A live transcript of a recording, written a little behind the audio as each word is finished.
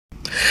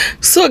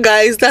So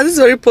guys, that is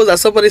very post that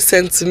somebody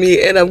sent to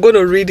me, and I'm going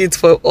to read it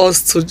for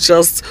us to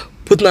just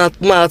put our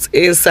mouth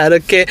inside.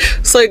 Okay,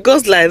 so it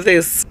goes like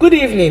this. Good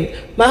evening.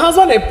 My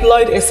husband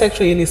employed a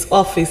secretary in his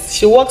office.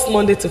 She works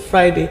Monday to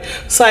Friday,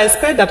 so I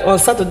expect that on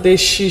Saturday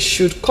she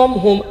should come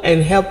home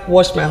and help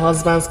wash my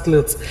husband's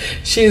clothes.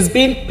 She is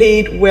being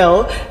paid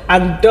well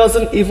and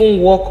doesn't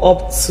even walk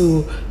up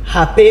to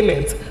her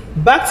payment.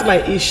 Back to my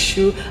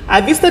issue,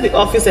 I visited the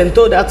office and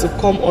told her to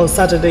come on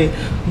Saturday,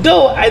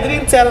 though I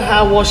didn't tell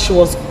her what she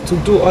was to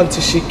do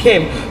until she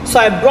came. So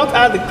I brought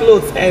her the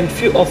clothes and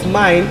few of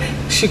mine.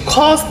 She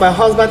called my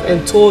husband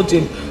and told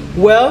him.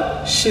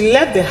 Well, she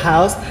left the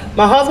house.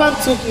 My husband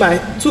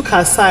took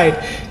her side.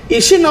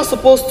 Is she not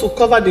supposed to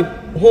cover the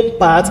home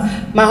part?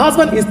 My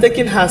husband is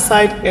taking her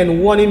side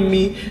and warning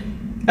me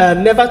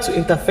never to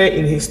interfere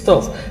in his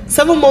stuff.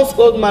 7 months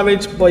old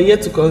marriage but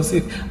yet to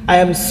conceive. I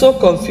am so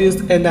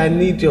confused and I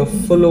need your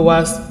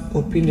followers'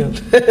 opinion.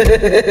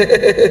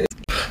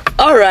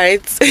 All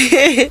right.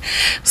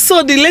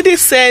 So the lady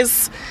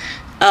says,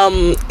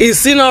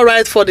 is it not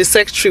right for the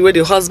secretary where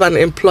the husband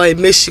employed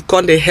make she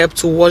come dey help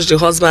to wash the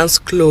husband's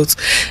clothes?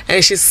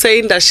 And she's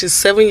saying that she's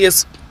 7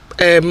 years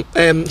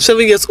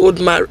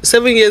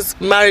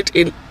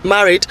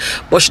married,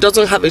 but she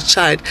doesn't have a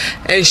child,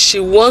 and she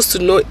wants to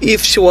know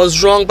if she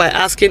was wrong by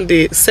asking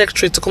the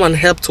secretary to come and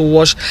help to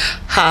wash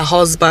her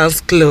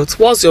husband's clothes.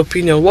 What's your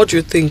opinion? What do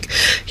you think?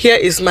 Here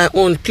is my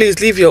own. Please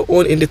leave your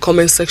own in the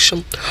comment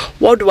section.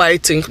 What do I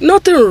think?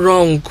 Nothing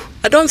wrong.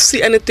 I don't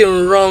see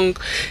anything wrong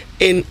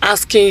in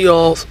asking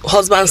your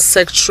husband's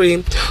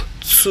secretary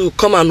to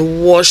come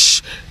and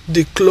wash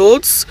the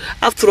clothes.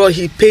 After all,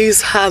 he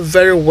pays her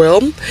very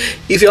well.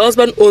 If your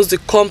husband owns the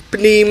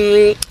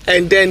company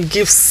and then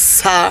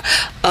gives her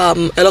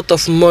a lot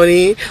of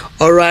money,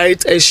 all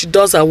right, and she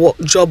does her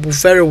job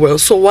very well,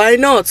 so why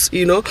not?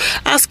 You know,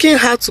 asking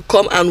her to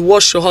come and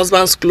wash your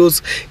husband's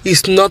clothes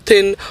is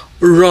nothing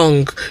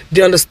wrong.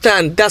 Do you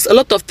understand? There's a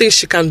lot of things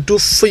she can do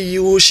for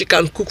you. She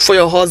can cook for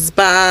your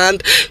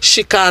husband,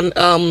 she can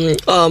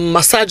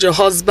massage your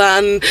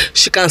husband,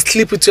 she can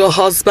sleep with your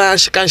husband,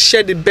 she can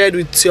share the bed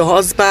with your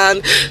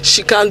husband,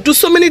 she can do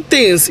so many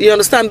things. You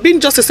understand? Being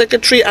just a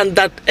secretary and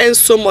that earns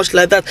so much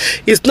like that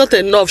is not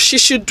enough. She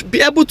should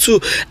be able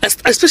to,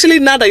 especially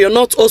now that you're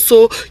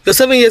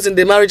 7 years in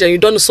the marriage and you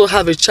don't also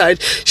have a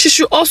child, she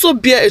should also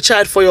bear a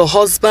child for your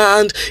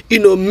husband,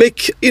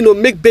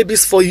 make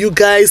babies for you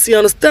guys. You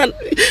understand?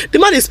 The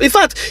man is, in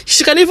fact,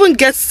 she can even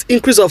get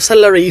increase of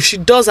salary if she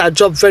does her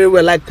job very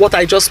well, like what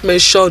I just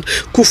mentioned.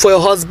 Cook for your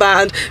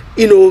husband,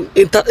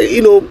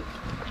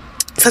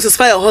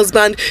 satisfy your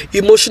husband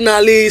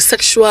emotionally,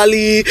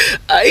 sexually,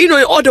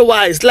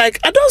 otherwise. Like,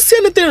 I don't see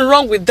anything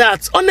wrong with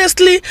that.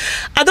 Honestly,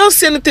 I don't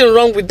see anything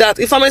wrong with that.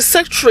 If I'm a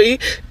secretary,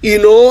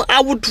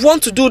 I would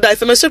want to do that.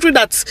 If I'm a secretary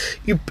that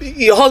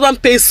your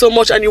husband pays so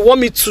much and you want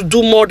me to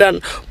do more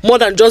than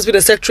just be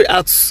the secretary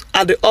at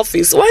the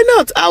office, why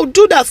not? I'll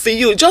do that for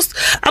you.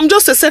 I'm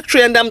just a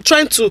secretary and I'm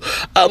trying to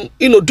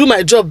do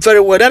my job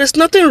very well. There is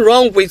nothing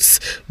wrong with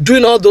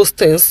doing all those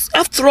things.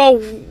 After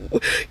all,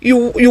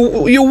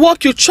 you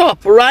work, you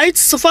chop, right?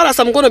 So far as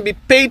I'm going to be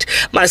paid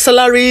my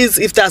salaries,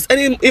 if there's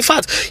any, in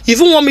fact, you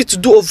even want me to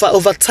do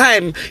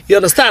overtime, you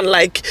understand?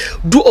 Like,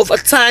 do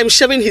overtime,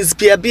 shaving his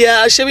beer,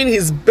 shaving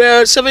his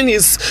bird, shaving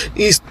his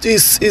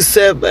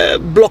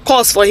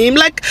blockers for him,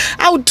 like,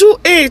 I'll do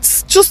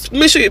it. Just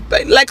make sure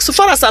like, so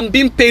far as I'm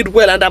being paid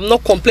well and I'm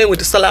not complaining with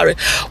the salary,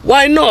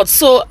 why not?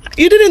 So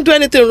you didn't do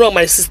anything wrong,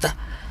 my sister.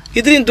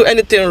 You didn't do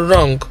anything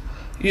wrong.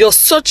 You're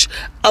such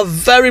a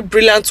very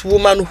brilliant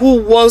woman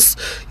who wants,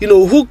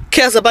 who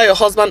cares about your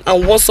husband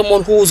and wants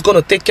someone who's going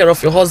to take care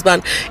of your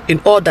husband in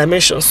all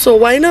dimensions. So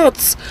why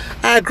not?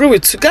 I agree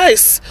with you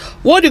guys.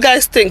 What do you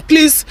guys think?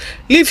 Please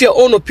leave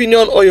your own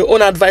opinion or your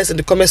own advice in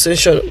the comment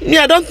section.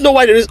 I don't know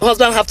why the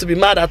husband have to be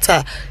mad at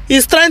her.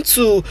 He's trying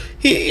to,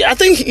 I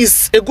think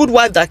he's a good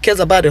wife that cares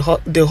about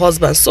the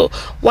husband. So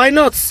why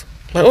not?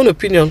 My own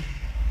opinion.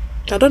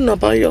 I don't know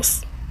about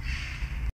yours.